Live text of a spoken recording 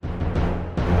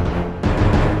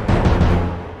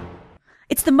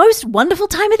It's the most wonderful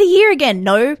time of the year again.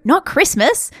 No, not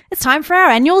Christmas. It's time for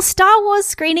our annual Star Wars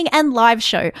screening and live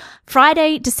show.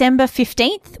 Friday, December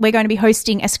 15th, we're going to be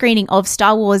hosting a screening of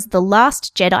Star Wars The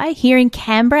Last Jedi here in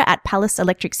Canberra at Palace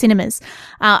Electric Cinemas.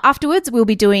 Afterwards, we'll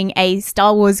be doing a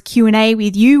Star Wars Q&A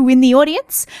with you in the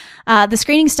audience. The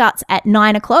screening starts at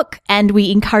 9 o'clock and we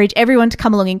encourage everyone to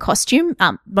come along in costume,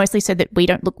 mostly so that we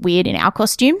don't look weird in our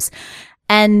costumes.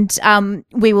 And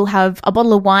we will have a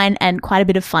bottle of wine and quite a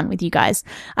bit of fun with you guys.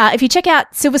 If you check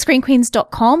out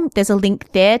silverscreenqueens.com, there's a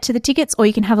link there to the tickets, or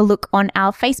you can have a look on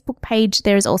our Facebook page.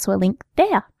 There is also a link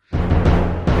there.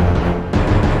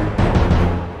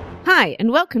 Hi,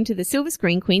 and welcome to the Silver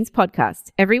Screen Queens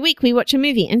podcast. Every week we watch a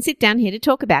movie and sit down here to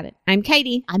talk about it. I'm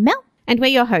Katie. I'm Mel. And we're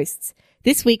your hosts.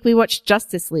 This week we watched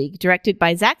Justice League, directed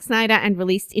by Zack Snyder and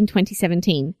released in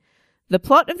 2017. The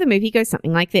plot of the movie goes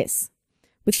something like this.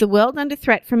 With the world under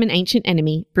threat from an ancient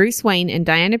enemy, Bruce Wayne and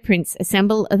Diana Prince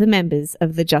assemble the members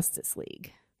of the Justice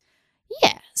League.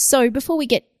 Yeah, so before we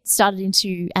get started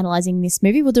into analysing this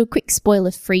movie, we'll do a quick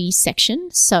spoiler-free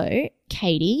section. So,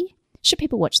 Katie, should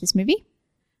people watch this movie?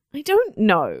 I don't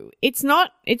know. It's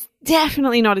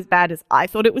definitely not as bad as I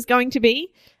thought it was going to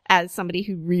be, as somebody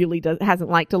who really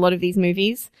hasn't liked a lot of these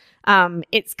movies.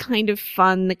 It's kind of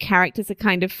fun. The characters are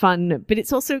kind of fun, but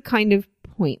it's also kind of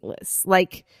pointless.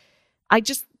 Like, I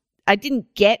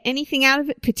didn't get anything out of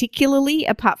it particularly,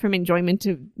 apart from enjoyment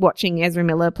of watching Ezra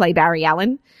Miller play Barry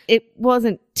Allen. It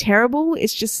wasn't terrible.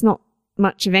 It's just not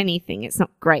much of anything. It's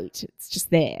not great. It's just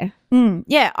there.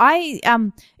 Yeah,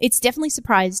 it's definitely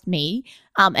surprised me.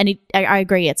 And I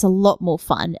agree, it's a lot more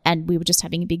fun. And we were just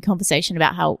having a big conversation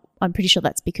about how I'm pretty sure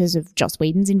that's because of Joss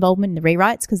Whedon's involvement in the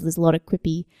rewrites, because there's a lot of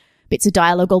quippy bits of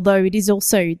dialogue, although it is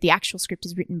also, the actual script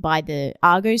is written by the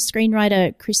Argos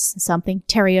screenwriter, Chris something,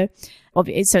 Terrio.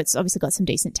 So it's obviously got some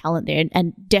decent talent there.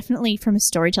 And definitely from a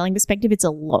storytelling perspective, it's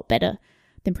a lot better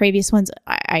than previous ones.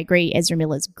 I agree, Ezra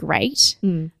Miller's great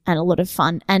and a lot of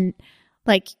fun. And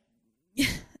like,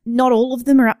 not all of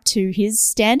them are up to his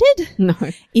standard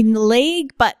in the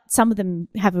league, but some of them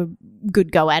have a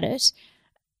good go at it.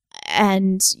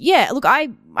 And yeah, look, I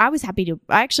was happy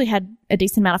I actually had a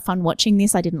decent amount of fun watching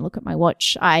this. I didn't look at my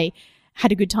watch. I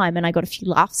had a good time and I got a few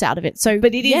laughs out of it. So,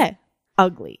 but it is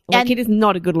ugly. Like, it is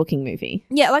not a good looking movie.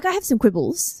 Yeah, like I have some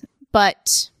quibbles,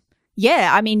 but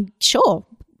yeah, I mean, sure.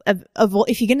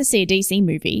 If you're going to see a DC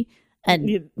movie,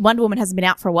 and Wonder Woman hasn't been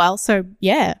out for a while, so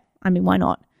yeah, I mean, why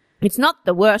not? It's not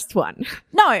the worst one.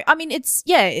 No, I mean, it's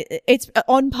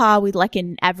on par with like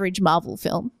an average Marvel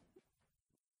film.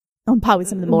 On par with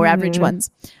some of the more average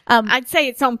ones. I'd say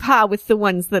it's on par with the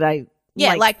ones that I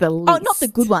like the least. Oh, not the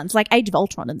good ones, like Age of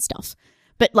Ultron and stuff.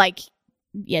 But like,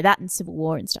 yeah, that and Civil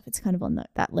War and stuff, it's kind of on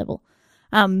that level.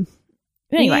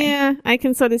 Anyway. Yeah, I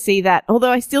can sort of see that.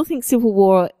 Although I still think Civil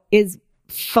War is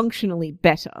functionally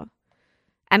better.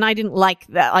 And I didn't like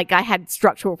that. Like, I had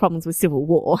structural problems with Civil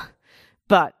War.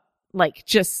 But like,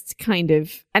 just kind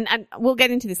of, and we'll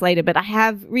get into this later, but I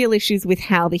have real issues with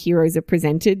how the heroes are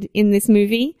presented in this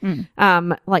movie.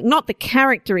 Like, not the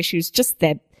character issues, just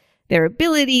their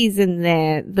abilities and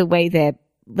the way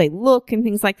they look and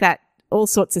things like that. All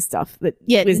sorts of stuff that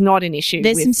was not an issue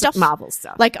with some stuff, Marvel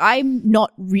stuff. Like, I'm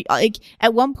not like,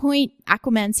 at one point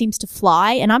Aquaman seems to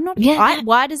fly, and I'm not.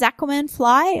 Why does Aquaman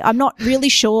fly? I'm not really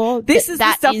sure. This is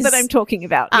the stuff that I'm talking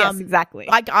about. Yes, exactly.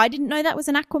 Like, I didn't know that was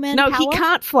an Aquaman. No, power. He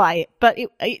can't fly, but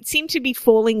it seemed to be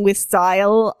falling with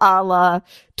style, a la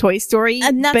Toy Story,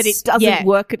 but it doesn't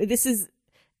work. This is.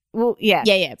 Well, yeah.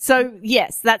 Yeah. So,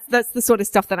 yes, that's the sort of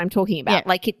stuff that I'm talking about. Yeah.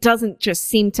 Like, it doesn't just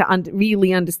seem to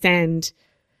really understand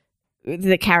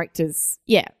the characters,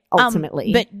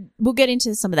 ultimately. But we'll get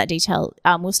into some of that detail.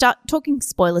 We'll start talking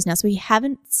spoilers now. So we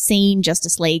haven't seen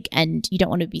Justice League and you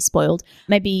don't want to be spoiled.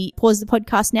 Maybe pause the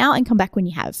podcast now and come back when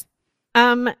you have.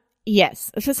 Yes.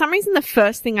 For some reason, the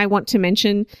first thing I want to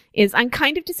mention is I'm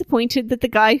kind of disappointed that the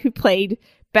guy who played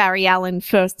Barry Allen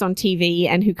first on TV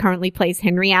and who currently plays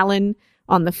Henry Allen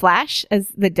on The Flash as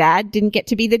the dad didn't get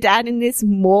to be the dad in this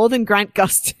more than Grant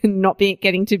Gustin not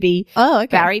getting to be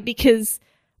Barry, because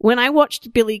when I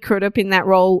watched Billy Crudup in that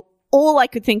role, all I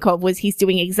could think of was he's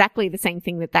doing exactly the same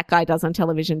thing that guy does on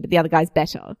television, but the other guy's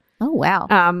better. Oh, wow.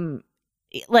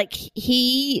 Like,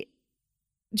 he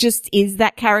just is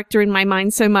that character in my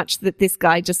mind so much that this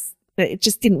guy it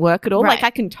just didn't work at all. Right. Like, I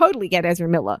can totally get Ezra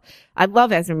Miller. I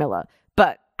love Ezra Miller,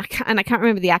 but I can't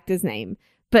remember the actor's name.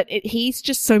 But he's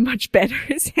just so much better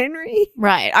as Henry.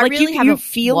 Right. I really you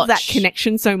feel that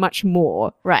connection so much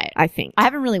more. Right. I think. I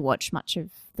haven't really watched much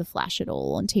of The Flash at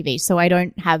all on TV, so I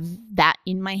don't have that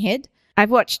in my head.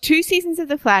 I've watched 2 seasons of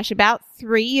The Flash, about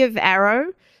 3 of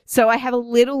Arrow. So I have a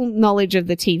little knowledge of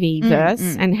the TV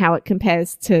verse and how it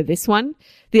compares to this one.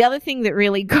 The other thing that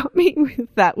really got me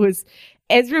with that was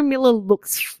Ezra Miller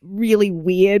looks really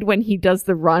weird when he does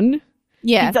the run.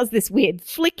 Yeah. He does this weird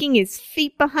flicking his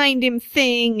feet behind him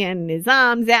thing and his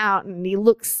arms out, and he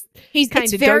looks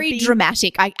It's very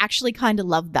dramatic. I actually kind of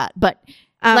love that. But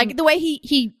like the way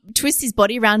he twists his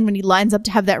body around when he lines up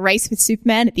to have that race with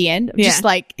Superman at the end, just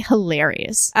like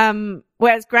hilarious.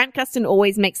 Whereas Grant Gustin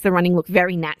always makes the running look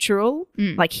very natural.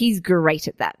 Like he's great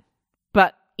at that.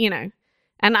 But, you know,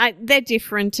 and they're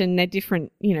different and they're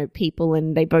different, you know, people,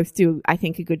 and they both do, I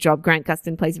think, a good job. Grant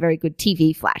Gustin plays a very good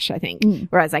TV Flash, I think.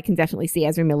 Whereas I can definitely see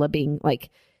Ezra Miller being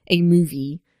like a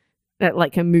movie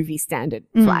standard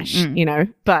Flash, you know.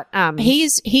 But he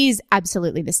is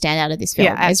absolutely the standout of this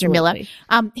film, Ezra Miller.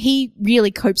 He really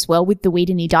copes well with the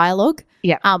Whedon-y dialogue.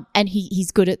 Yeah. And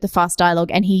he's good at the fast dialogue,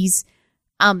 and he's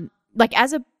like,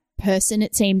 as a person,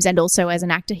 it seems, and also as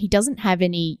an actor, he doesn't have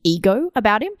any ego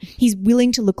about him. He's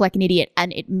willing to look like an idiot,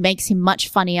 and it makes him much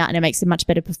funnier and it makes a much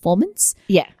better performance.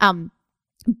 Yeah.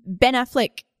 Ben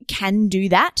Affleck can do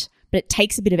that, but it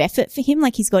takes a bit of effort for him.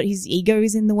 Like, his ego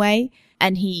is in the way,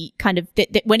 and he kind of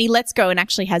when he lets go and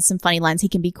actually has some funny lines, he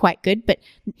can be quite good. But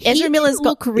Ezra Miller's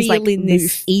got real in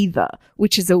this either,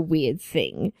 which is a weird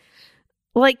thing.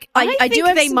 Like, I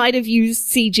think they might have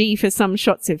used CG for some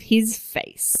shots of his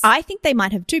face. I think they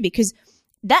might have too, because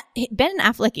Ben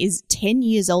Affleck is 10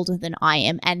 years older than I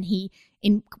am, and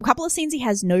in a couple of scenes he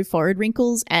has no forehead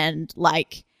wrinkles, and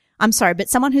like, I'm sorry, but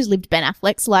someone who's lived Ben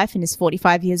Affleck's life and is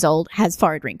 45 years old has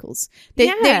forehead wrinkles.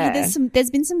 There's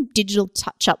been some digital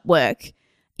touch-up work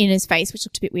in his face, which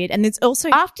looked a bit weird. And there's also,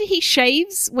 after he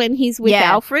shaves when he's with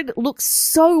Alfred, it looks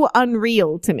so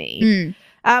unreal to me.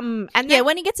 And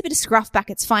when he gets a bit of scruff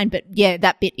back, it's fine. But yeah,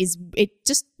 that bit is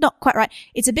just not quite right.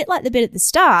 It's a bit like the bit at the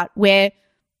start where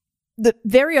the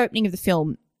very opening of the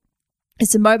film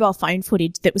is some mobile phone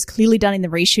footage that was clearly done in the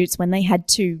reshoots when they had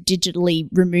to digitally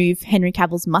remove Henry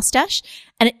Cavill's mustache.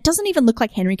 And it doesn't even look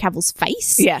like Henry Cavill's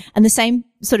face. Yeah. And the same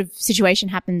sort of situation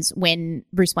happens when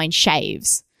Bruce Wayne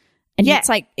shaves. And it's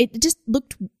like, it just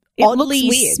looked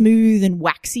oddly smooth and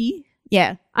waxy.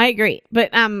 Yeah. I agree. But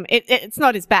it's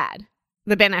not as bad.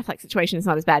 The Ben Affleck situation is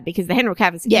not as bad, because the Henry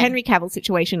Cavill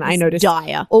situation, I noticed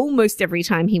dire almost every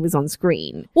time he was on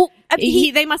screen. Well,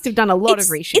 they must have done a lot of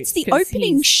reshoots. It's the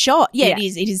opening shot. Yeah,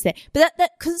 it is there. But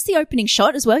that because it's the opening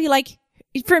shot as well, you're like,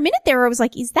 for a minute there I was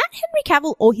like, is that Henry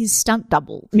Cavill or his stunt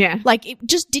double? Yeah. Like, it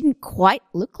just didn't quite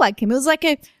look like him. It was like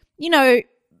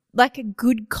like a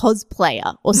good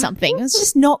cosplayer or something. It was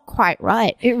just not quite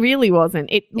right. It really wasn't.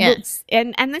 It looks,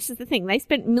 and this is the thing, they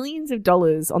spent millions of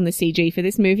dollars on the CG for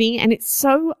this movie, and it's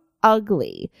so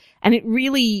ugly. And it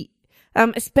really,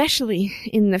 especially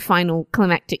in the final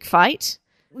climactic fight,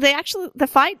 the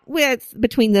fight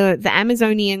between the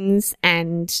Amazonians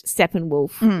and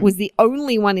Steppenwolf was the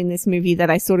only one in this movie that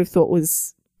I sort of thought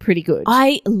was pretty good.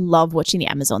 I love watching the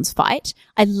Amazons fight.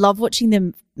 I love watching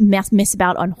them mess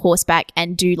about on horseback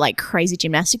and do like crazy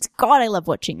gymnastics. God, I love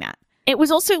watching that. It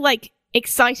was also like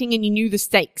exciting, and you knew the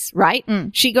stakes, right?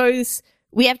 She goes,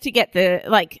 we have to get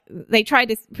they try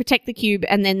to protect the cube,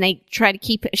 and then they try to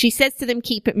keep it. She says to them,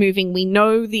 keep it moving. We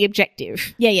know the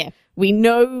objective. Yeah. We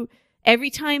know every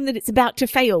time that it's about to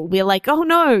fail, we're like, oh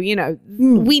no,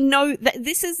 we know that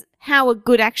this is how a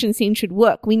good action scene should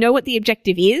work. We know what the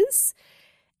objective is,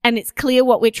 and it's clear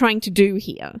what we're trying to do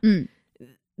here.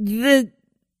 The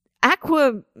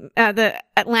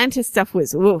Atlantis stuff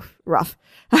was rough.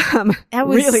 That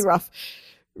was really rough.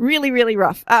 Really, really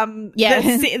rough.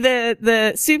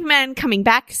 The Superman coming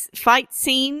back fight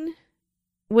scene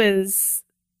was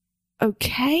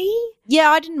okay. Yeah,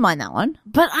 I didn't mind that one.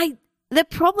 But the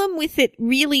problem with it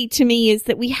really to me is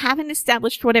that we haven't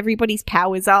established what everybody's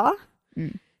powers are.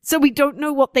 So we don't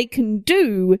know what they can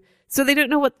do. So they don't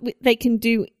know what they can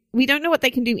do. We don't know what they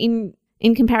can do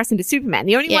in comparison to Superman.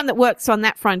 The only one that works on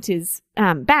that front is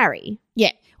Barry.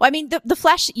 Yeah. Well, I mean, the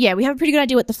Flash, we have a pretty good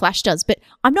idea what the Flash does, but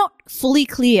I'm not fully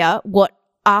clear what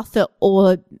Arthur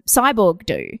or Cyborg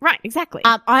do. Right, exactly.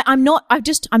 I'm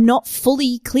not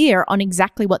fully clear on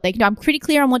exactly what they can do. I'm pretty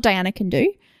clear on what Diana can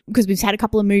do, because we've had a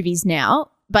couple of movies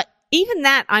now, but even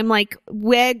that, I'm like,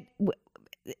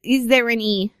 is there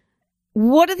any,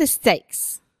 what are the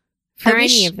stakes for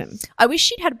any of them? I wish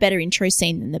she'd had a better intro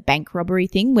scene than the bank robbery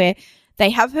thing, where they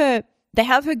have her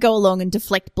go along and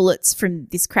deflect bullets from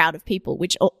this crowd of people,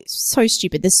 which is so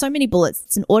stupid. There's so many bullets.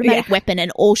 It's an automatic weapon,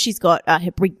 and all she's got are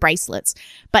her big bracelets.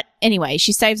 But anyway,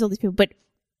 she saves all these people. But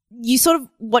you sort of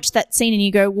watch that scene and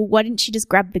you go, well, why didn't she just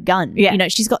grab the gun? Yeah.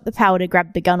 She's got the power to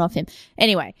grab the gun off him.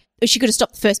 Anyway, she could have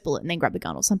stopped the first bullet and then grabbed the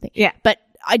gun or something. Yeah. But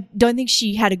I don't think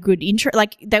she had a good intro.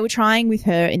 Like, they were trying with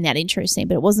her in that intro scene,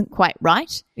 but it wasn't quite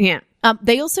right. Yeah.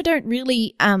 They also don't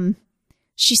really,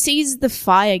 she sees the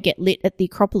fire get lit at the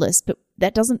Acropolis, but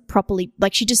that doesn't properly,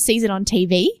 like, she just sees it on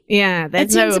TV. Yeah,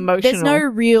 there's no emotional. There's no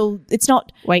real, it's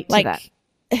not weight to like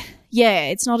that. Yeah,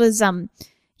 it's not as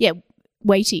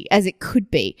weighty as it could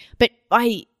be. But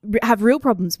I have real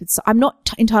problems with. I'm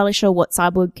not entirely sure what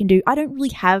Cyborg can do. I don't really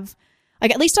have,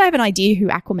 like, at least I have an idea who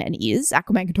Aquaman is.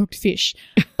 Aquaman can talk to fish,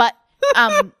 but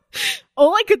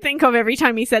all I could think of every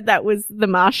time he said that was The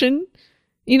Martian.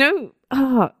 You know,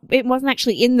 it wasn't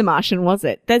actually in The Martian, was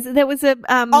it? There was a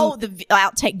the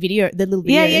outtake video, the little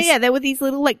videos. Yeah. There were these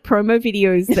little like promo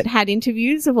videos that had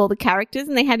interviews of all the characters,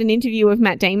 and they had an interview of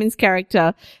Matt Damon's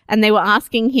character, and they were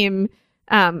asking him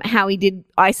how he did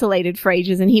Isolated for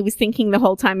ages, and he was thinking the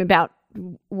whole time about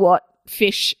what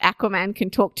fish Aquaman can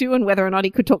talk to and whether or not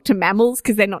he could talk to mammals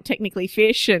because they're not technically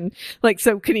fish, and like,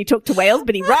 so can he talk to whales?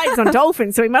 But he rides on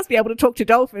dolphins, so he must be able to talk to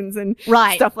dolphins and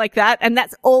stuff like that. And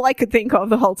that's all I could think of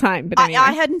the whole time. But anyway.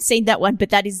 I hadn't seen that one, but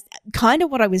that is kind of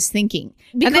what I was thinking.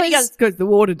 Because, and then he goes, the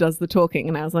water does the talking,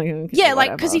 and I was like, okay, yeah,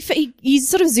 like, because he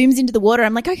sort of zooms into the water.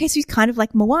 I'm like, okay, so he's kind of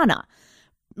like Moana.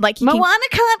 Like, Moana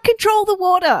can't control the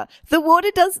water. The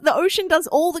ocean does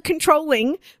all the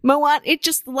controlling. Moana, it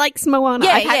just likes Moana.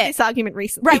 I've had this argument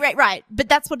recently. Right. But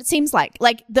that's what it seems like.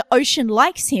 Like, the ocean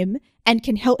likes him and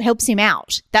can helps him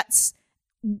out. That's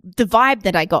the vibe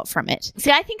that I got from it.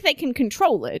 See, I think they can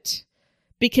control it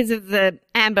because of the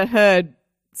Amber Heard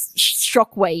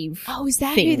shockwave. Oh, is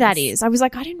that things. who that is? I was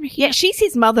like, I didn't recognize. Yeah, she's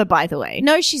his mother, by the way.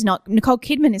 No, she's not. Nicole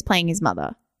Kidman is playing his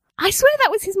mother. I swear that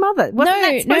was his mother. Wasn't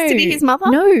that supposed to be his mother?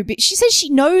 No, but she says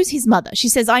she knows his mother. She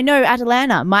says, I know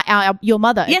Atalanta, your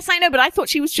mother. Yes, I know, but I thought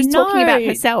she was just talking about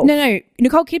herself. No.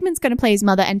 Nicole Kidman's going to play his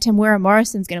mother and Tamura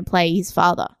Morrison's going to play his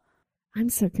father. I'm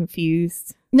so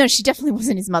confused. No, she definitely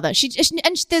wasn't his mother.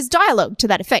 There's dialogue to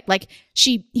that effect. Like,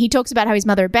 he talks about how his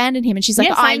mother abandoned him, and she's like,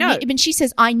 yes, I know. And she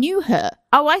says, I knew her.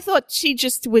 Oh, I thought she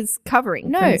just was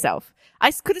covering for herself. I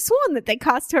could have sworn that they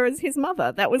cast her as his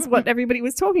mother. That was what everybody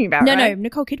was talking about. No, right?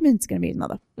 Nicole Kidman's going to be his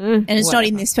mother, and it's not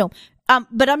in this film.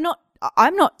 But I'm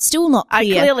still not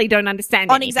clear. I clearly don't understand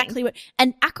on anything. exactly what.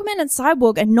 And Aquaman and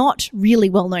Cyborg are not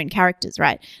really well-known characters,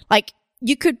 right? Like,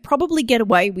 you could probably get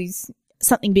away with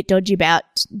something a bit dodgy about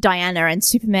Diana and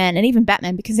Superman and even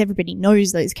Batman because everybody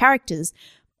knows those characters.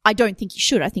 I don't think you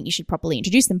should. I think you should properly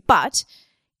introduce them, but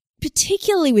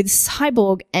particularly with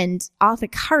Cyborg and Arthur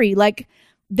Curry, like,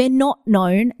 they're not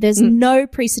known. There's no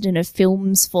precedent of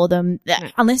films for them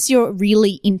unless you're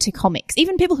really into comics.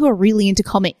 Even people who are really into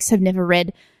comics have never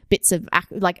read bits of,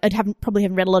 probably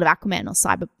haven't read a lot of Aquaman or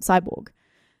Cyborg.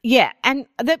 Yeah.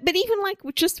 But even like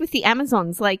just with the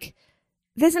Amazons, like,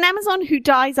 there's an Amazon who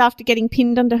dies after getting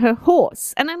pinned under her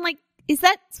horse. And I'm like, is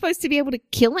that supposed to be able to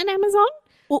kill an Amazon?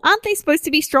 Well, aren't they supposed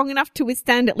to be strong enough to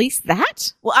withstand at least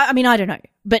that? Well, I mean, I don't know.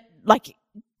 But like,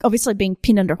 obviously being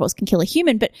pinned under a horse can kill a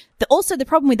human, but also the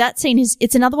problem with that scene is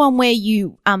it's another one where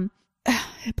you,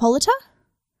 Hippolyta,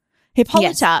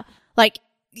 yes. Like,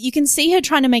 you can see her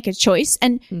trying to make a choice,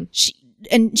 and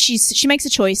she makes a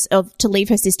choice to leave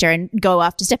her sister and go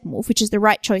after Steppenwolf, which is the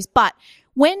right choice. But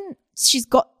when she's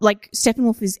got, like,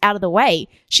 Steppenwolf is out of the way,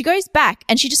 she goes back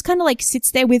and she just kind of like sits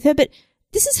there with her. But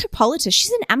this is Hippolyta.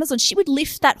 She's an Amazon. She would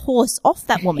lift that horse off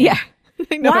that woman. Yeah.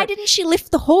 Why didn't she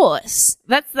lift the horse?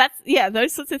 That's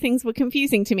those sorts of things were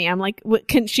confusing to me. I'm like,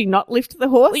 can she not lift the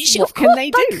horse? What can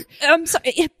they do?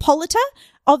 Hippolyta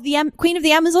of the Queen of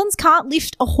the Amazons can't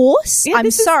lift a horse? Yeah, I'm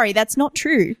sorry, that's not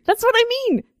true. That's what I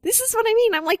mean. This is what I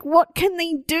mean. I'm like, what can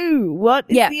they do? What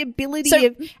is the ability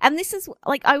of, and this is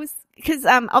like, because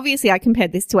obviously I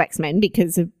compared this to X-Men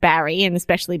because of Barry, and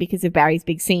especially because of Barry's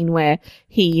big scene where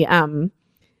he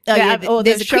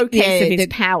there's a showcase of his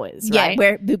powers, right?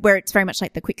 Yeah, where it's very much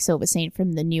like the Quicksilver scene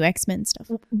from the new X-Men stuff.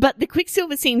 But the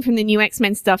Quicksilver scene from the new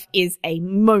X-Men stuff is a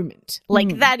moment.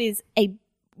 Like, that is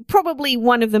probably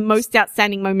one of the most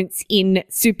outstanding moments in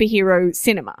superhero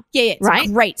cinema. Yeah, it's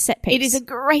a great set piece. It is a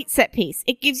great set piece.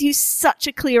 It gives you such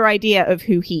a clear idea of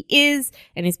who he is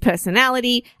and his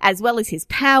personality, as well as his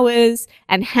powers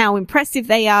and how impressive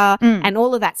they are and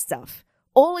all of that stuff.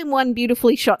 All in one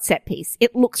beautifully shot set piece.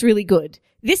 It looks really good.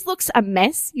 This looks a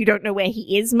mess. You don't know where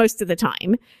he is most of the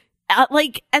time.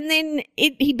 And then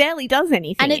he barely does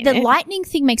anything. And the lightning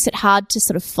thing makes it hard to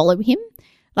sort of follow him.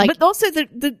 Like, but also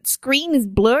the screen is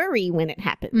blurry when it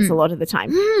happens a lot of the time.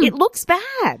 It looks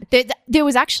bad. There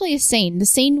was actually the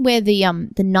scene where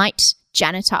the night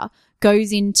janitor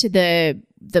goes into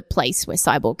the place where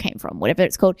Cyborg came from, whatever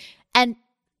it's called, and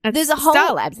there's a whole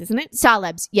Star Labs, isn't it? Star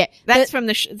Labs, yeah. That's from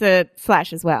the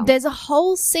Flash as well. There's a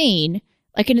whole scene,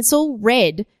 like, and it's all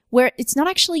red, where it's not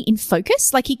actually in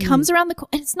focus. Like he comes around the corner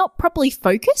and it's not properly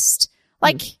focused.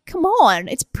 Like, come on,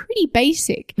 it's pretty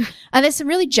basic. And there's some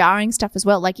really jarring stuff as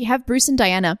well. Like you have Bruce and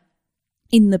Diana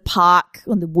in the park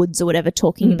or in the woods or whatever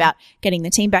talking about getting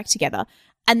the team back together.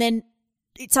 And then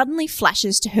it suddenly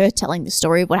flashes to her telling the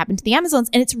story of what happened to the Amazons,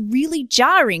 and it's really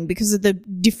jarring because of the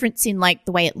difference in like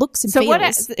the way it looks and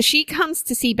feels. So she comes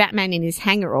to see Batman in his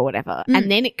hangar or whatever,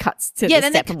 and then it cuts to the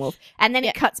Steppenwolf, and then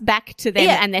it cuts back to them,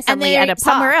 and they're suddenly at a park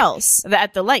somewhere else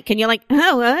at the lake, and you're like,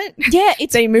 oh, what? Yeah,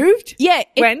 they moved. Yeah,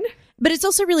 when? But it's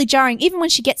also really jarring, even when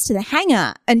she gets to the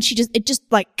hangar and it just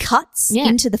like cuts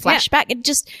into the flashback.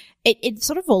 It's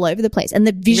sort of all over the place, and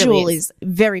the visual really is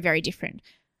very, very different.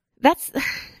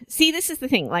 See, this is the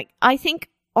thing. Like, I think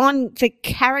on the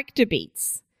character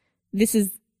beats, this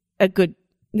is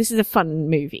a fun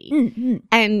movie.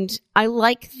 And I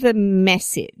like the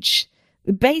message.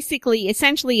 Basically,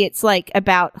 essentially, it's like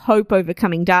about hope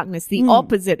overcoming darkness, the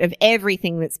opposite of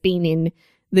everything that's been in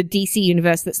the DC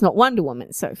universe that's not Wonder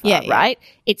Woman so far, right?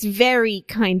 It's very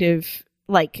kind of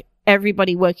like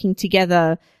everybody working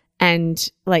together and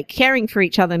like caring for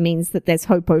each other means that there's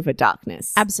hope over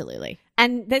darkness. Absolutely.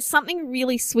 And there's something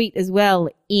really sweet as well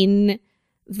in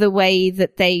the way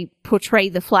that they portray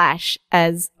the Flash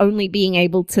as only being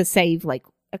able to save like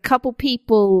a couple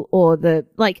people, or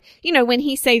when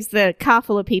he saves the car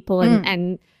full of people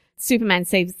and Superman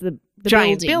saves the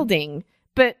giant building.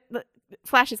 But the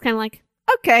Flash is kind of like,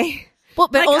 okay. Well,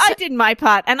 but also, I did my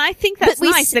part, and I think that's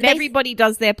nice that everybody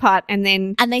does their part, and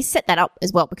they set that up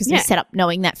as well because they set up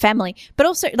knowing that family, but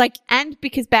also and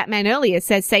because Batman earlier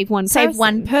says save one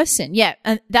person,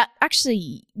 and that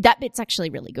bit's actually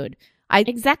really good.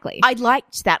 Exactly. I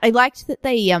liked that. I liked that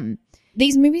they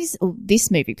these movies, or this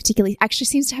movie particularly, actually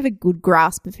seems to have a good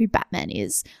grasp of who Batman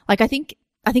is. Like I think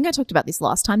I talked about this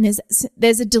last time.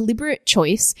 There's a deliberate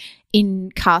choice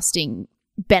in casting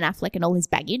Ben Affleck and all his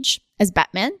baggage as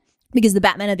Batman. Because the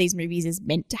Batman of these movies is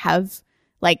meant to have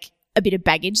like a bit of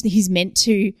baggage. He's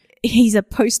a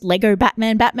post-Lego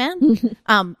Batman.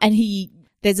 And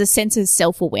there's a sense of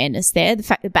self-awareness there. The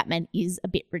fact that Batman is a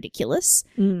bit ridiculous.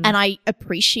 And I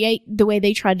appreciate the way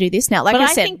they try to do this. Now, like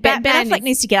I said, Ben Affleck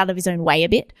needs to get out of his own way a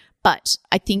bit, but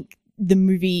I think the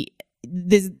movie,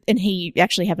 and he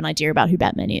actually have an idea about who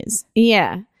Batman is.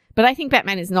 Yeah. But I think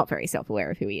Batman is not very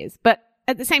self-aware of who he is. But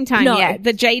at the same time,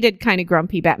 the jaded kind of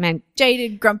grumpy Batman.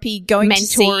 Jaded, grumpy, going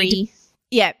mentor-y. to seed.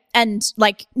 Yeah, and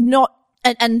like not,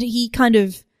 and he kind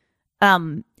of,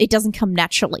 it doesn't come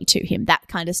naturally to him, that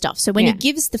kind of stuff. So when he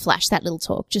gives the Flash that little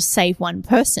talk, just save one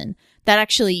person, that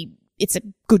actually, it's a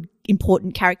good,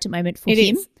 important character moment for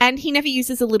him. Is. And he never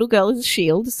uses a little girl as a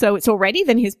shield, so it's already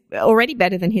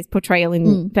better than his portrayal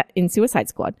in Suicide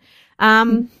Squad.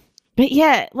 But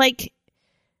yeah, like,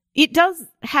 it does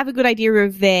have a good idea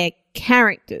of their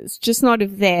characters, just not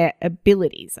of their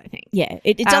abilities, I think. Yeah,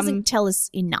 it doesn't tell us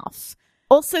enough.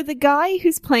 Also, the guy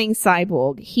who's playing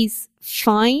Cyborg, he's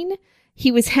fine.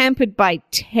 He was hampered by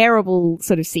terrible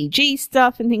sort of CG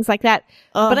stuff and things like that.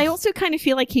 But I also kind of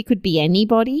feel like he could be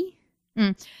anybody.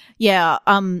 Yeah,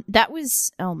 that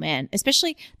was, oh man,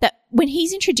 especially that when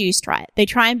he's introduced, right, they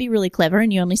try and be really clever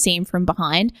and you only see him from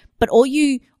behind, but all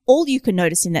you can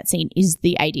notice in that scene is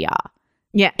the ADR.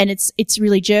 Yeah. And it's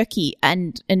really jerky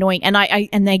and annoying. And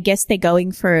I guess they're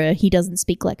going for he doesn't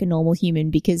speak like a normal human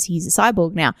because he's a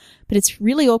cyborg now. But it's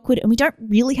really awkward and we don't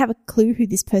really have a clue who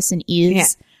this person is. Yeah.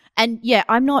 And yeah,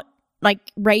 I'm not, like,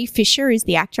 Ray Fisher is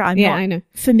the actor. I'm not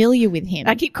familiar with him.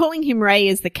 I keep calling him Ray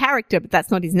as the character, but that's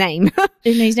not his name. And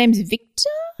his name's Victor?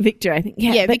 Victor, I think.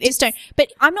 Yeah, Victor Stone.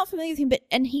 But I'm not familiar with him,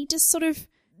 and he just sort of,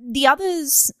 the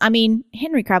others, I mean,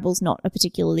 Henry Cavill's not a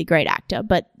particularly great actor,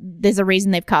 but there's a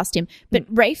reason they've cast him. But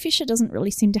Ray Fisher doesn't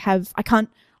really seem to have, I'm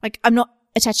not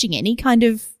attaching any kind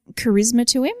of charisma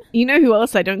to him. You know who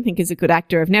else I don't think is a good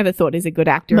actor, I've never thought is a good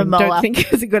actor, Momoa. And don't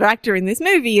think is a good actor in this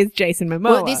movie, is Jason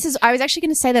Momoa. Well, I was actually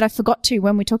going to say that I forgot to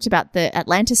when we talked about the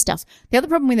Atlantis stuff. The other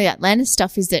problem with the Atlantis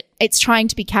stuff is that it's trying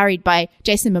to be carried by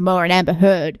Jason Momoa and Amber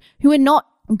Heard, who are not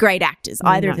great actors,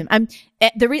 either of them. I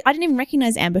didn't even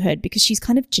recognize Amber Heard because she's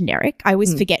kind of generic. I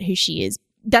always forget who she is.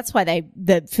 That's why if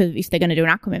they're going to do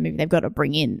an Aquaman movie, they've got to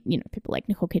bring in, people like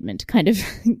Nicole Kidman to kind of,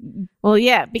 well,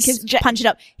 yeah, because punch it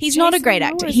up. He's not a great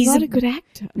actor. He's not a good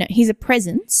actor. No, he's a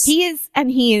presence. He is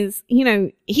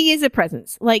a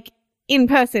presence. Like, in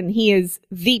person, he is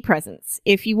the presence.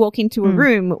 If you walk into a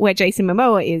room where Jason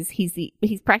Momoa is,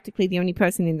 he's practically the only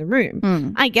person in the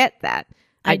room. I get that.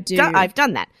 I've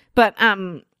done that. But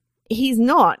he's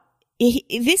not.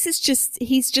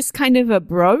 He's just kind of a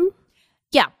bro.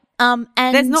 Yeah. And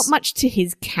there's not much to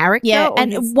his character. Yeah,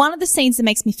 and one of the scenes that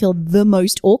makes me feel the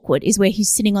most awkward is where he's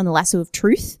sitting on the lasso of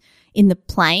truth in the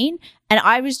plane, And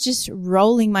I was just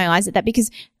rolling my eyes at that because,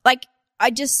 like,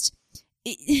 I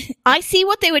see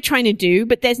what they were trying to do,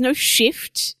 but there's no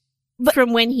shift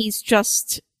from when he's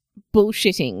just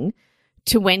bullshitting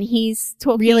to when he's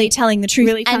talking. Really telling the truth.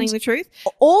 Really telling the truth.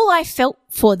 All I felt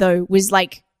for, though, was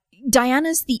like,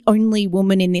 Diana's the only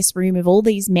woman in this room of all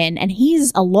these men, and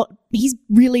he's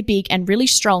really big and really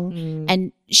strong,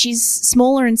 and she's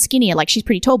smaller and skinnier, like she's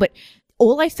pretty tall, but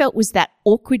all I felt was that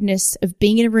awkwardness of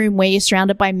being in a room where you're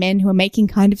surrounded by men who are making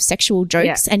kind of sexual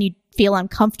jokes and you feel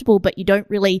uncomfortable, but you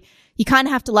kind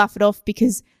of have to laugh it off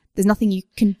because there's nothing you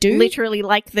can do. Literally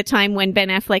like the time when Ben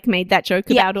Affleck made that joke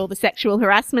about all the sexual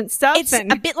harassment stuff. It's a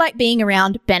bit like being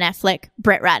around Ben Affleck,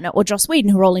 Brett Ratner, or Joss Whedon,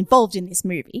 who are all involved in this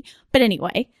movie. But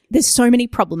anyway, there's so many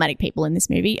problematic people in this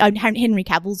movie. Henry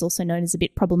Cavill's also known as a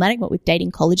bit problematic, what with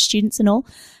dating college students and all.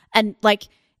 And like,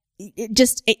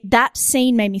 that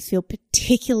scene made me feel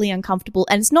particularly uncomfortable.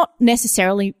 And it's not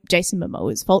necessarily Jason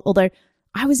Momoa's fault, although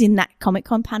I was in that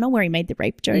Comic-Con panel where he made the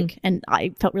rape joke and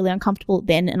I felt really uncomfortable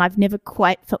then, and I've never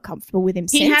quite felt comfortable with him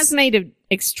since. He has made an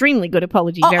extremely good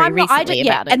apology recently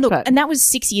about it. And that was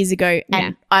 6 years ago.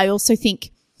 And I also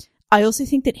think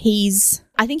that he's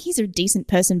a decent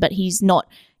person, but he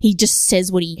just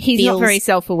says what he feels. He's not very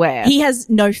self-aware. He has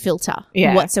no filter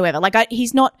whatsoever. Like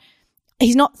he's not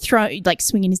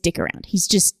swinging his dick around. He's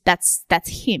just, that's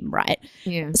him, right?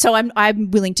 Yeah. So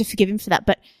I'm willing to forgive him for that.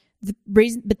 But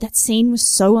that scene was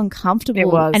so uncomfortable. It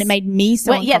was. And it made me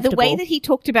so uncomfortable. Yeah, the way that he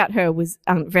talked about her was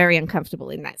very uncomfortable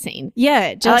in that scene.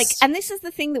 Yeah, and this is the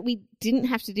thing that we didn't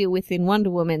have to deal with in Wonder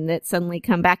Woman that suddenly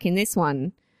come back in this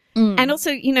one. And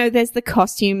also, there's the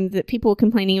costume that people were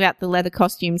complaining about, the leather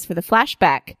costumes for the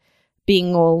flashback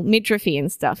being all midriffy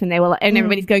and stuff. And they were and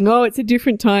everybody's going, oh, it's a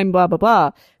different time, blah, blah,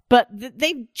 blah. But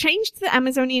they've changed the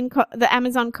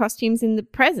Amazon costumes in the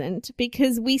present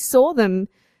because we saw them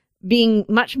being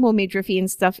much more midriffy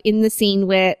and stuff in the scene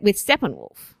with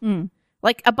Steppenwolf.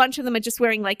 Like a bunch of them are just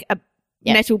wearing like a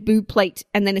metal boob plate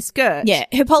and then a skirt. Yeah,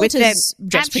 Hippolyta's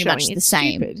dressed pretty much the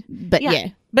same. Stupid. But yeah.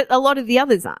 But a lot of the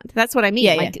others aren't. That's what I mean.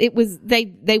 Yeah, it was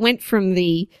they went from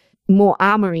the more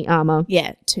armory armor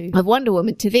of Wonder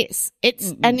Woman to this.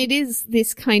 And it is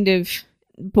this kind of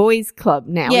boys club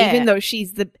now, even though she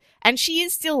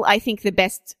is still, I think, the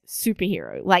best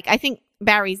superhero. Like, I think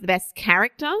Barry's the best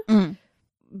character,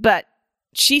 but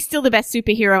she's still the best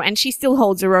superhero and she still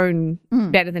holds her own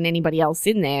better than anybody else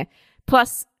in there.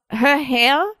 Plus, her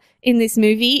hair in this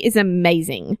movie is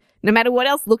amazing. No matter what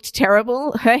else looked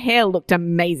terrible, her hair looked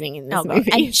amazing in this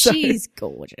movie. And she's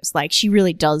gorgeous. Like, she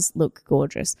really does look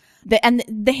gorgeous.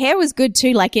 The hair was good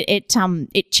too. Like,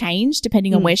 it changed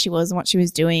depending on where she was and what she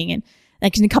was doing. And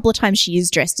like, in a couple of times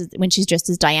when she's dressed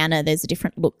as Diana, there's a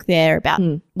different look there about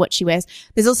what she wears.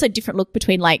 There's also a different look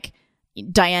between like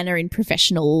Diana in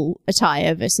professional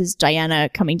attire versus Diana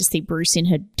coming to see Bruce in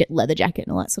her leather jacket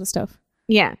and all that sort of stuff.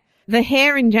 Yeah. The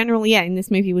hair in general, in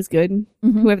this movie was good.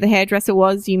 Whoever the hairdresser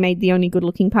was, you made the only good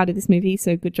looking part of this movie,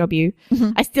 so good job you.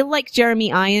 I still like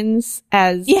Jeremy Irons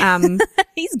as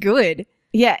he's good.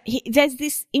 Yeah, there's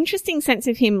this interesting sense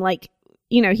of him, like,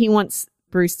 he wants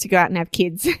Bruce to go out and have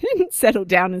kids and settle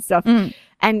down and stuff.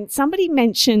 And somebody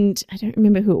mentioned, I don't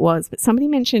remember who it was, but somebody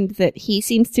mentioned that he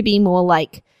seems to be more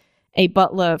like a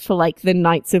butler for like the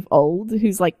knights of old,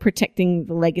 who's like protecting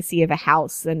the legacy of a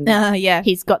house. And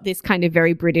he's got this kind of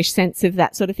very British sense of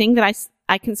that sort of thing that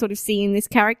I can sort of see in this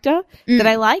character that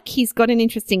I like. He's got an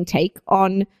interesting take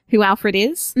on who Alfred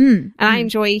is. And I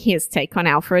enjoy his take on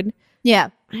Alfred. Yeah.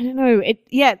 I don't know.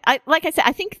 Like I said,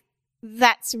 I think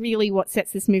that's really what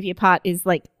sets this movie apart is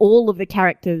like all of the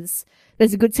characters.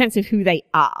 There's a good sense of who they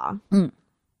are.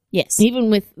 Yes. Even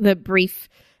with the brief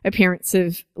appearance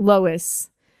of Lois.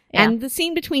 Yeah. And the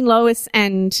scene between Lois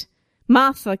and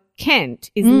Martha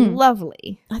Kent is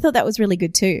lovely. I thought that was really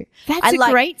good too. That's a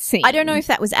great scene. I don't know if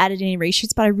that was added in any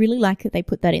reshoots, but I really like that they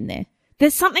put that in there.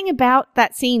 There's something about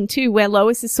that scene too where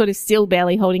Lois is sort of still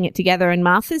barely holding it together and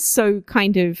Martha's so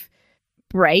kind of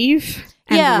brave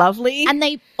and lovely. And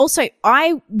they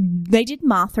did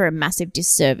Martha a massive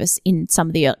disservice in some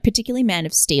of the, particularly Man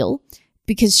of Steel,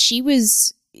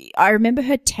 because I remember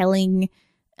her telling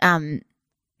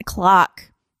Clark,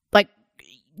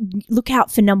 look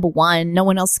out for number one. No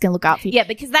one else is going to look out for you. Yeah,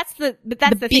 because that's the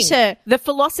thing. The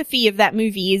philosophy of that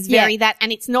movie is very that,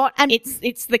 and it's not. And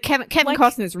it's the Kevin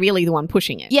Costner's really the one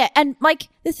pushing it. Yeah, and like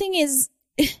the thing is,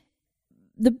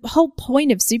 the whole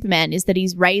point of Superman is that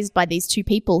he's raised by these two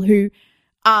people who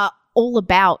are all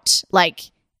about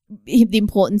like the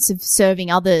importance of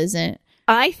serving others. And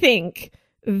I think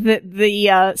that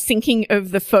the sinking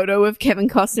of the photo of Kevin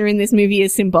Costner in this movie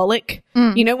is symbolic.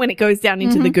 When it goes down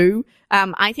into the goo.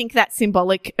 I think that's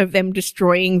symbolic of them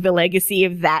destroying the legacy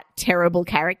of that terrible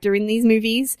character in these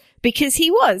movies, because he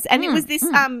was, and it was this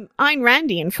Ayn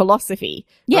Randian philosophy,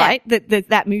 right?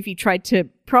 That movie tried to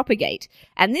propagate.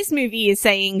 And this movie is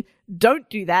saying, don't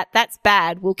do that. That's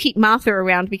bad. We'll keep Martha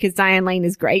around because Diane Lane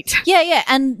is great. Yeah.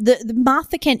 And the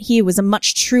Martha Kent here was a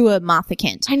much truer Martha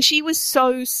Kent. And she was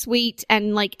so sweet,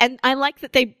 and I like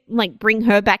that they bring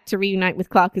her back to reunite with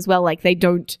Clark as well. Like, they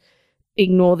don't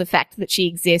ignore the fact that she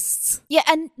exists. Yeah,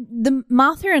 and the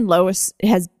Martha and Lois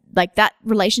has, that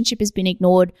relationship has been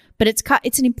ignored, but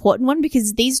it's an important one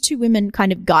because these two women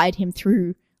kind of guide him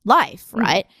through life,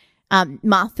 right?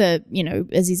 Martha,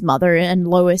 as his mother, and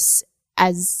Lois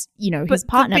as, his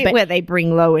partner. The bit where they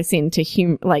bring Lois in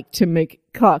to make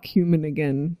Clark human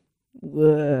again.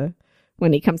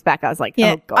 When he comes back, I was like,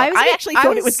 oh God. I actually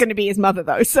thought it was going to be his mother,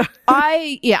 though. So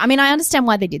I understand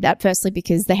why they did that. Firstly,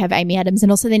 because they have Amy Adams,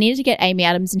 and also they needed to get Amy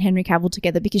Adams and Henry Cavill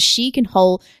together because she can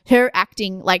hold her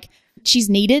acting, she's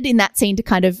needed in that scene to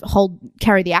kind of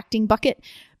carry the acting bucket,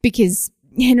 because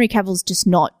Henry Cavill's just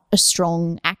not a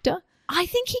strong actor. I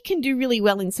think he can do really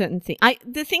well in certain things.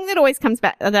 The thing that always comes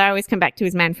back, that I always come back to,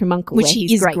 is Man from U.N.C.L.E., which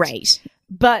he is great.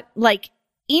 But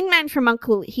in Man from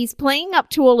U.N.C.L.E., he's playing up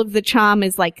to all of the charm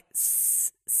as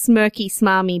smirky,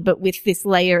 smarmy, but with this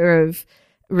layer of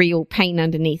real pain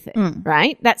underneath it,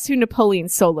 right? That's who Napoleon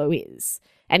Solo is.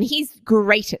 And he's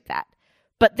great at that.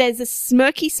 But there's a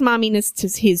smirky smarminess to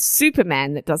his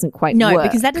Superman that doesn't quite work. No,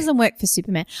 because that doesn't work for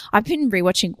Superman. I've been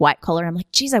rewatching White Collar. I'm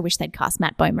like, geez, I wish they'd cast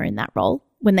Matt Bomer in that role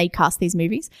when they cast these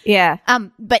movies. Yeah.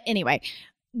 But anyway.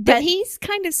 But he's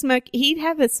kind of he'd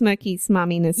have a smirky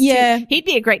smarminess too. He'd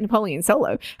be a great Napoleon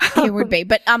Solo. He would be.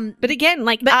 But again,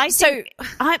 Kyla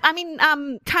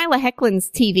Hecklin's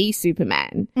TV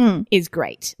Superman is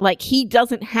great. He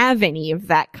doesn't have any of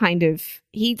that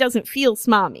he doesn't feel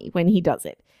smarmy when he does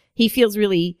it. He feels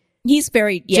really, he's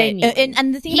very genuine.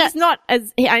 And the thing he's not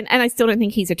as, and I still don't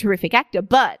think he's a terrific actor,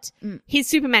 but his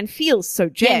Superman feels so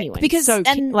genuine. Because,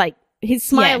 his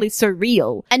smile is so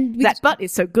real, and that butt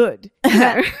is so good.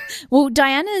 Well,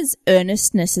 Diana's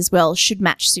earnestness as well should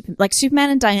match Superman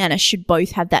and Diana should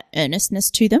both have that earnestness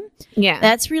to them. Yeah,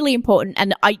 that's really important,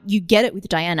 and you get it with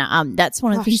Diana. That's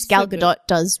one of the things Gal Gadot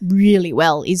does really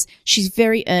well. Is she's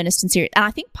very earnest and serious, and I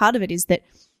think part of it is that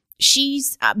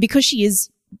she's because she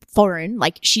is foreign.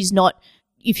 She's not.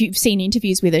 If you've seen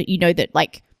interviews with her, you know that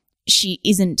she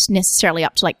isn't necessarily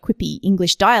up to quippy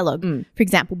English dialogue, for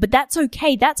example, but that's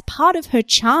okay. That's part of her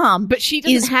charm. But she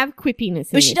doesn't have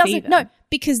quippiness. But she doesn't. Either. No,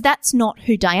 because that's not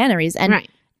who Diana is, and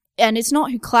it's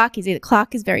not who Clark is either.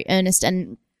 Clark is very earnest,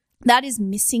 and that is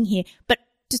missing here. But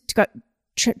just to go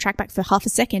track back for half a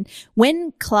second,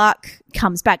 when Clark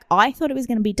comes back, I thought it was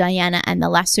going to be Diana and the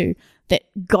lasso that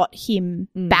got him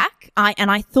back.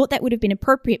 I thought that would have been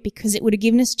appropriate because it would have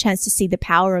given us a chance to see the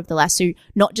power of the lasso,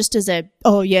 not just as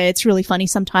it's really funny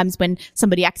sometimes when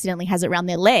somebody accidentally has it around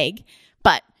their leg,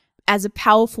 but as a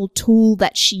powerful tool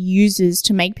that she uses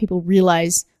to make people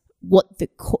realize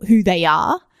who they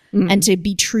are and to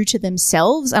be true to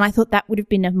themselves. And I thought that would have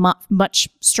been a much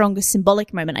stronger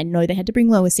symbolic moment. I know they had to bring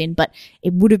Lois in, but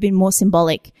it would have been more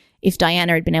symbolic if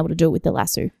Diana had been able to do it with the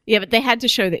lasso. Yeah, but they had to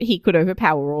show that he could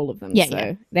overpower all of them.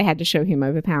 So they had to show him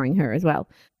overpowering her as well.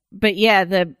 But yeah,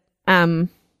 there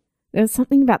was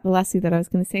something about the lasso that I was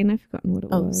going to say and I've forgotten what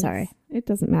it was. Oh, sorry. It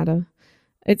doesn't matter.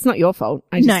 It's not your fault.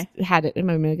 I just had it a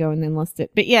moment ago and then lost it.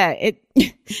 But yeah,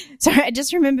 Sorry, I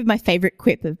just remembered my favorite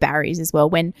quip of Barry's as well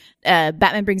when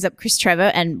Batman brings up Chris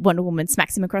Trevor and Wonder Woman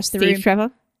smacks him across the room. Steve Trevor?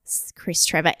 Chris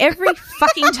Trevor. Every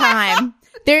fucking time.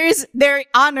 There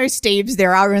are no Steves,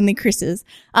 there are only Chris's.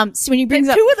 So when he brings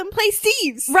up two of them play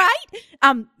Steves,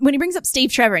 right? When he brings up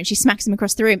Steve Trevor and she smacks him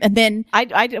across the room, and then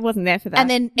I wasn't there for that. And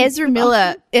then Ezra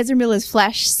Miller's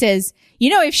Flash says,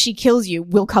 if she kills you,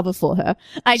 we'll cover for her.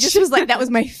 I just was like, that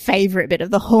was my favorite bit of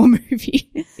the whole movie.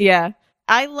 Yeah.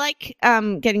 I like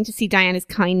getting to see Diana's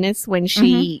kindness when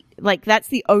she that's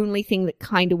the only thing that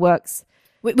kind of works.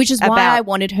 Which is why I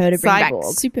wanted her to bring back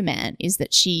Superman, is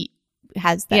that she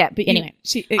has that. Yeah, but anyway,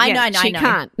 she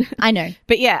can't. I know.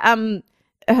 But yeah,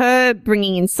 her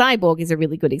bringing in Cyborg is a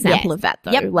really good example of that,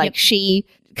 though. She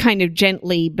kind of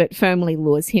gently but firmly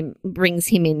brings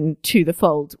him into the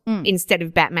fold instead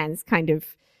of Batman's kind of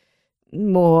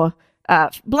more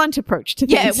blunt approach to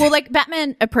things. Yeah, well,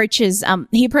 Batman approaches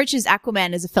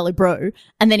Aquaman as a fellow bro,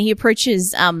 and then he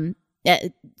approaches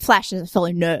Flash as a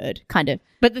fellow nerd, kind of.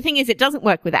 But the thing is, it doesn't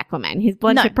work with Aquaman. His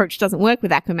blunt approach doesn't work with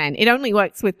Aquaman. It only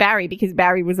works with Barry because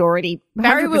Barry was already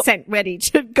 100% ready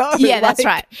to go. Yeah, that's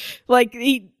right.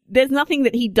 there's nothing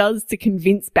that he does to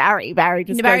convince Barry. Barry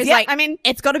just Barry's goes, yeah, like, I mean,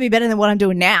 it's got to be better than what I'm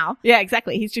doing now. yeah,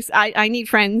 exactly. He's just, I need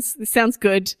friends. This sounds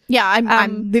good. Yeah,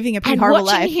 I'm living a pretty horrible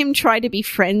watching life. him try to be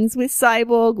friends with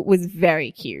Cyborg was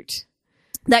very cute.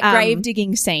 That grave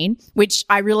digging scene, which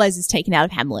I realize is taken out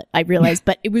of Hamlet,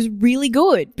 but it was really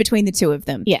good between the two of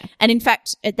them. Yeah. And in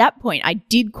fact, at that point, I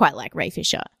did quite like Ray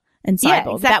Fisher and Cyborg.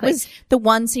 Yeah, exactly. That was the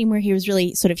one scene where he was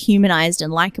really sort of humanized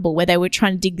and likable, where they were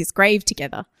trying to dig this grave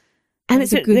together. And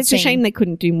it's a shame they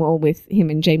couldn't do more with him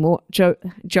and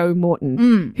Joe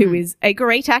Morton, who is a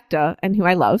great actor and who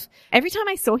I love. Every time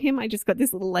I saw him, I just got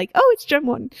this little like, oh, it's Joe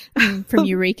Morton. From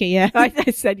Eureka, yeah.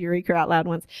 I said Eureka out loud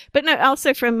once. But no,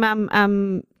 also from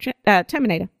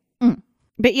Terminator.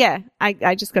 But yeah,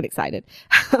 I just got excited.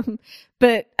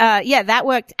 But yeah, that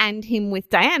worked, and him with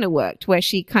Diana worked, where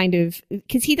she kind of,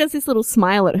 because he does this little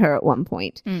smile at her at one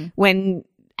point when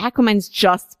Aquaman's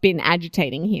just been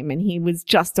agitating him and he was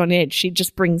just on edge. She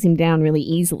just brings him down really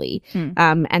easily.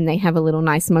 And they have a little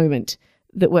nice moment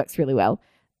that works really well.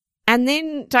 And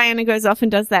then Diana goes off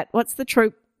and does that. What's the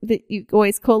trope that you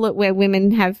always call it, where women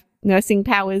have nursing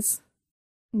powers?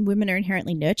 Women are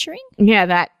inherently nurturing. Yeah,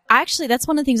 that. Actually, that's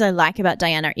one of the things I like about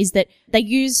Diana, is that they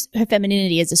use her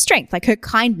femininity as a strength. Like, her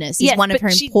kindness is one of her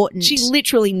important. She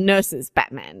literally nurses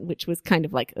Batman, which was kind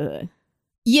of like, ugh.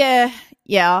 Yeah.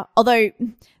 Although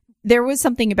there was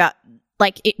something about,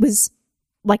 like, it was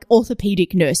like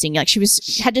orthopedic nursing. Like, she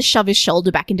had to shove his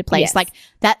shoulder back into place. Yes. Like,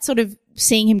 that sort of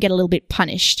seeing him get a little bit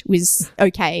punished was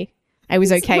okay. I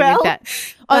was okay with that.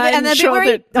 Oh, and the bit where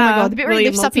he, oh my God, the bit where he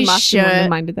lifts up his shirt.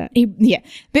 Minded that. The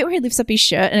bit where he lifts up his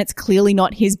shirt and it's clearly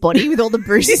not his body with all the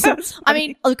bruises. I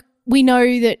mean, look, we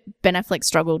know that Ben Affleck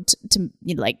struggled to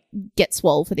like get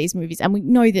swole for these movies, and we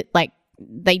know that like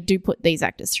they do put these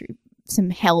actors through some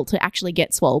hell to actually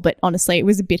get swole. But honestly, it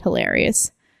was a bit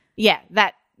hilarious. Yeah.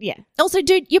 Also,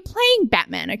 dude, you're playing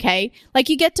Batman, okay? Like,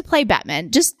 you get to play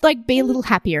Batman. Just like be a little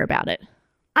happier about it.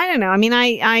 I don't know. I mean,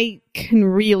 I can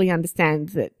really understand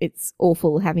that it's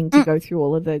awful having to go through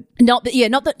all of the not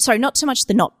so much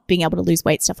the not being able to lose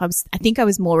weight stuff. I think I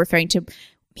was more referring to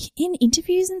in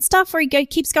interviews and stuff where he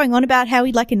keeps going on about how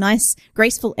he'd like a nice,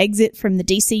 graceful exit from the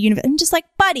DC universe. I'm just like,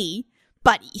 buddy.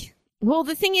 Well,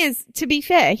 the thing is, to be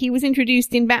fair, he was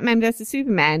introduced in Batman vs.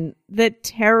 Superman, the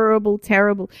terrible.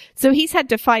 So he's had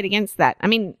to fight against that. I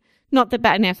mean, not that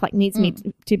Ben Affleck needs me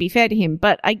to be fair to him,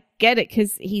 but I get it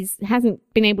because he hasn't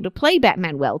been able to play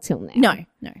Batman well till now.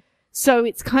 No. So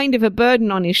it's kind of a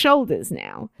burden on his shoulders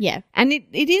now. Yeah. And it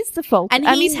is the fault. And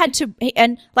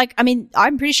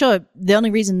I'm pretty sure the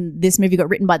only reason this movie got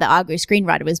written by the Argo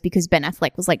screenwriter was because Ben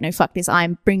Affleck was like, no, fuck this.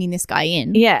 I'm bringing this guy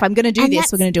in. Yeah. If I'm going to do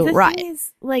this, we're going to do it right. The thing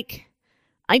is, like,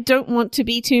 I don't want to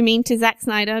be too mean to Zack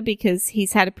Snyder because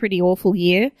he's had a pretty awful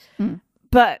year.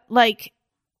 But, like,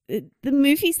 the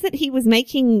movies that he was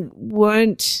making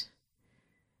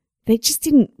they just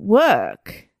didn't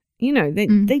work. You know,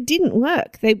 they didn't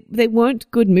work. They weren't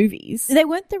good movies. They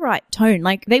weren't the right tone.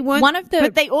 Like, they weren't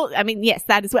but they all, I mean, yes,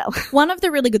 that as well. One of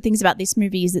the really good things about this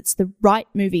movie is it's the right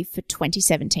movie for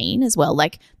 2017 as well.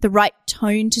 Like, the right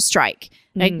tone to strike.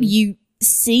 Like, you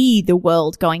see the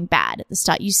world going bad at the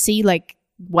start. You see, like,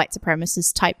 white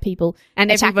supremacist type people,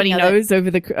 and everybody knows over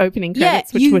the opening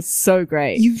credits, which was so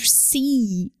great. You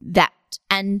see that,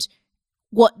 and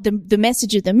what the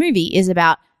message of the movie is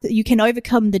about, that you can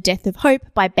overcome the death of hope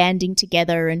by banding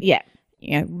together and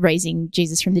raising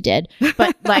Jesus from the dead.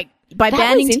 But like by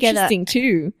banding together, interesting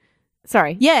too.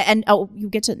 Sorry, and you'll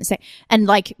get to it in a sec. And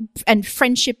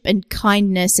friendship and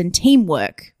kindness and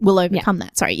teamwork will overcome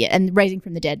that. Sorry, and raising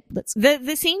from the dead.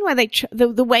 The scene where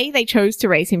the way they chose to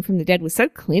raise him from the dead was so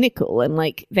clinical, and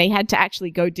like they had to actually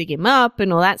go dig him up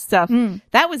and all that stuff.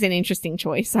 That was an interesting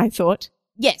choice, I thought.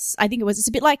 Yes, I think it was. It's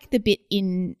a bit like the bit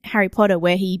in Harry Potter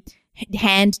where he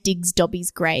hand digs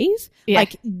Dobby's grave.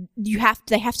 Like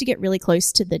they have to get really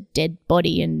close to the dead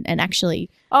body and actually.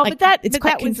 Oh, like,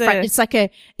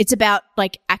 it's about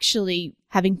like actually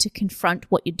having to confront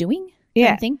what you're doing.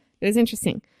 Yeah, thing. It was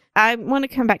interesting. I want to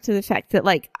come back to the fact that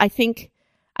like I think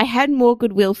I had more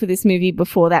goodwill for this movie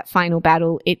before that final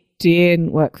battle. It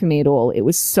didn't work for me at all. It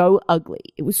was so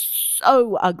ugly.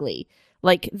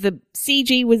 Like the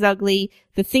CG was ugly.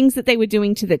 The things that they were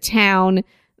doing to the town.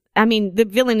 I mean, the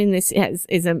villain in this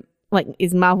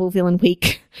is Marvel villain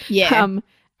week. Yeah.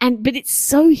 But it's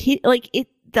so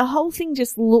the whole thing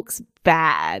just looks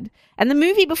bad. And the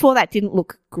movie before that didn't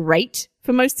look great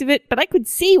for most of it, but I could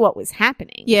see what was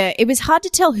happening. Yeah, it was hard to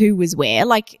tell who was where.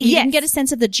 Like, you Yes. can get a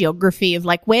sense of the geography of,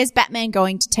 like, where's Batman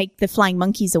going to take the flying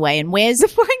monkeys away, and where's The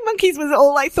flying monkeys was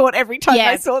all I thought every time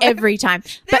I saw them. every time.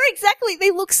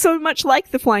 They look so much like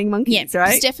the flying monkeys,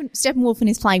 right? Steppenwolf and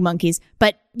his flying monkeys.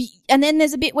 And then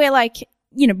there's a bit where, like,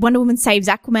 you know, Wonder Woman saves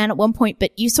Aquaman at one point,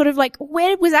 but you sort of like,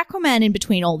 where was Aquaman in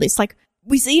between all this? Like,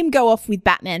 we see him go off with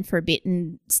Batman for a bit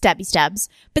and stabby stabs,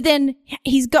 but then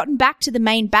he's gotten back to the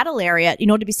main battle area in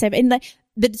order to be saved. And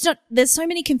there's so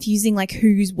many confusing, like,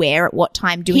 who's where at what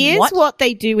time doing Here's what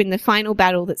they do in the final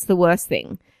battle that's the worst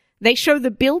thing. They show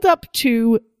the build up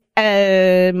to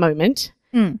a moment,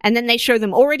 and then they show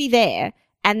them already there,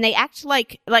 and they act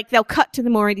like they'll cut to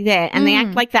them already there, and they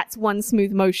act like that's one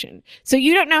smooth motion. So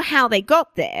you don't know how they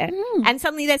got there, and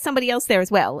suddenly there's somebody else there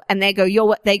as well, and they go,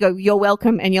 you're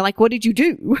welcome, and you're like, what did you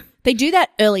do? They do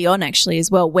that early on, actually, as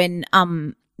well, when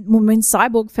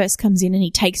Cyborg first comes in and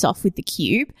he takes off with the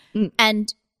cube,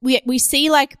 and we see,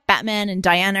 like, Batman and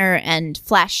Diana and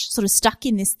Flash sort of stuck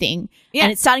in this thing,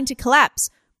 and it's starting to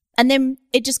collapse, and then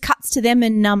it just cuts to them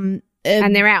and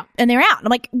they're out. And I'm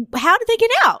like, how did they get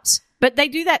out? But they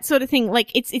do that sort of thing. Like,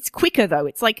 it's quicker though.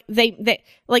 It's like they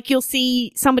like, you'll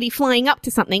see somebody flying up to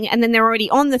something and then they're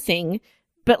already on the thing,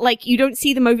 but, like, you don't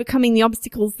see them overcoming the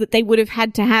obstacles that they would have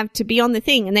had to be on the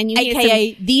thing. And then you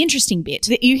AKA the interesting bit.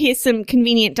 You hear some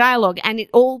convenient dialogue and it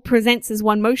all presents as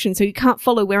one motion. So you can't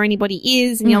follow where anybody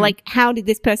is. And you're like, how did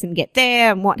this person get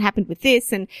there? And what happened with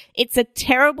this? And it's a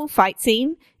terrible fight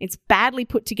scene. It's badly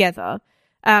put together.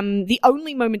 The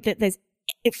only moment that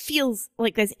it feels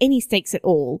like there's any stakes at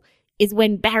all is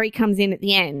when Barry comes in at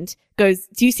the end, goes,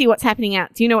 do you see what's happening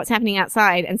do you know what's happening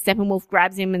outside? And Steppenwolf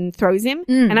grabs him and throws him.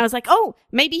 And I was like, oh,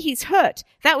 maybe he's hurt.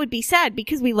 That would be sad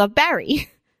because we love Barry.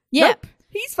 Yeah. Nope,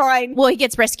 he's fine. Well, he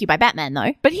gets rescued by Batman,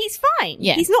 though. But he's fine.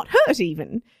 Yeah. He's not hurt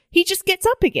even. He just gets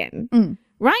up again.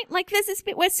 Right? Like, there's this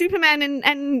bit where Superman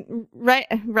and right.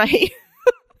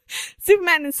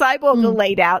 Superman and Cyborg are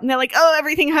laid out and they're like, oh,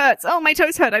 everything hurts. Oh, my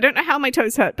toes hurt. I don't know how my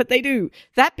toes hurt, but they do.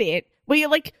 That bit where you're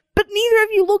like, but neither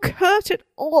of you look hurt at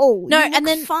all. No, You look and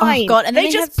then fine. oh god, and then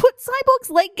they just put Cyborg's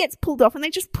leg gets pulled off and they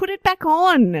just put it back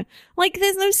on. Like,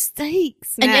 there's no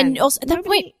stakes. Man. and also at that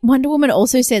point, Wonder Woman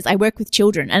also says, "I work with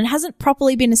children," and it hasn't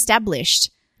properly been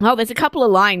established. Oh, there's a couple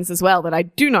of lines as well that I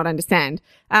do not understand.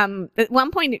 At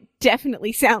one point, it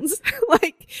definitely sounds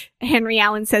like Henry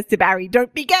Allen says to Barry,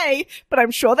 don't be gay, but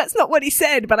I'm sure that's not what he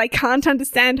said, but I can't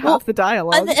understand half the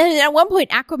dialogue. And at one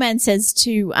point, Aquaman says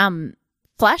to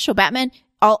Flash or Batman,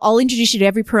 I'll introduce you to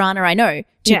every piranha I know.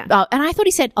 And I thought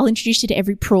he said, I'll introduce you to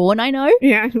every prawn I know.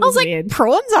 Yeah, it I was like, weird.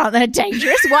 prawns aren't that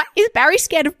dangerous. Why is Barry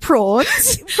scared of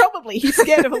prawns? Probably. He's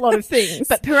scared of a lot of things.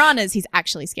 But piranhas he's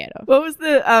actually scared of. What was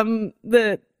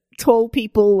the tall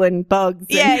people and bugs?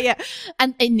 Yeah.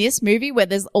 And in this movie where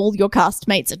there's all your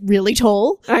castmates really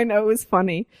tall. I know, it was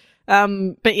funny.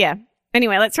 But yeah.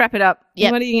 Anyway, let's wrap it up.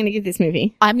 Yep. What are you going to give this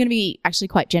movie? I'm going to be actually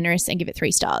quite generous and give it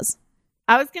 3 stars.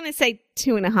 I was going to say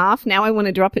 2.5. Now I want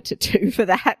to drop it to 2 for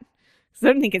that. I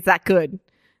don't think it's that good.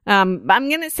 I'm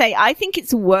going to say I think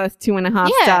it's worth 2.5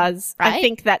 stars. Right? I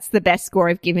think that's the best score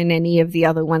I've given any of the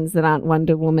other ones that aren't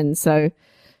Wonder Woman. So,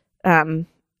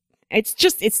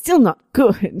 it's still not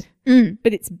good,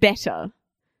 but it's better.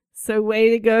 So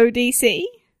way to go, DC.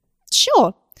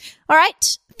 Sure. All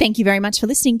right. Thank you very much for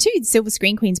listening to the Silver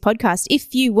Screen Queens podcast.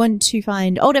 If you want to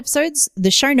find old episodes,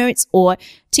 the show notes, or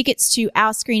tickets to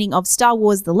our screening of Star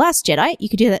Wars The Last Jedi, you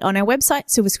can do that on our website,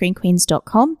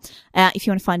 silverscreenqueens.com. If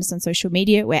you want to find us on social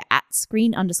media, we're at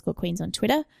 @screen_queens on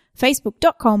Twitter,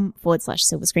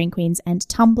 facebook.com/silverscreenqueens, and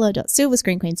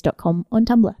tumblr.silverscreenqueens.com on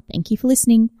Tumblr. Thank you for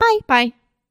listening. Bye. Bye.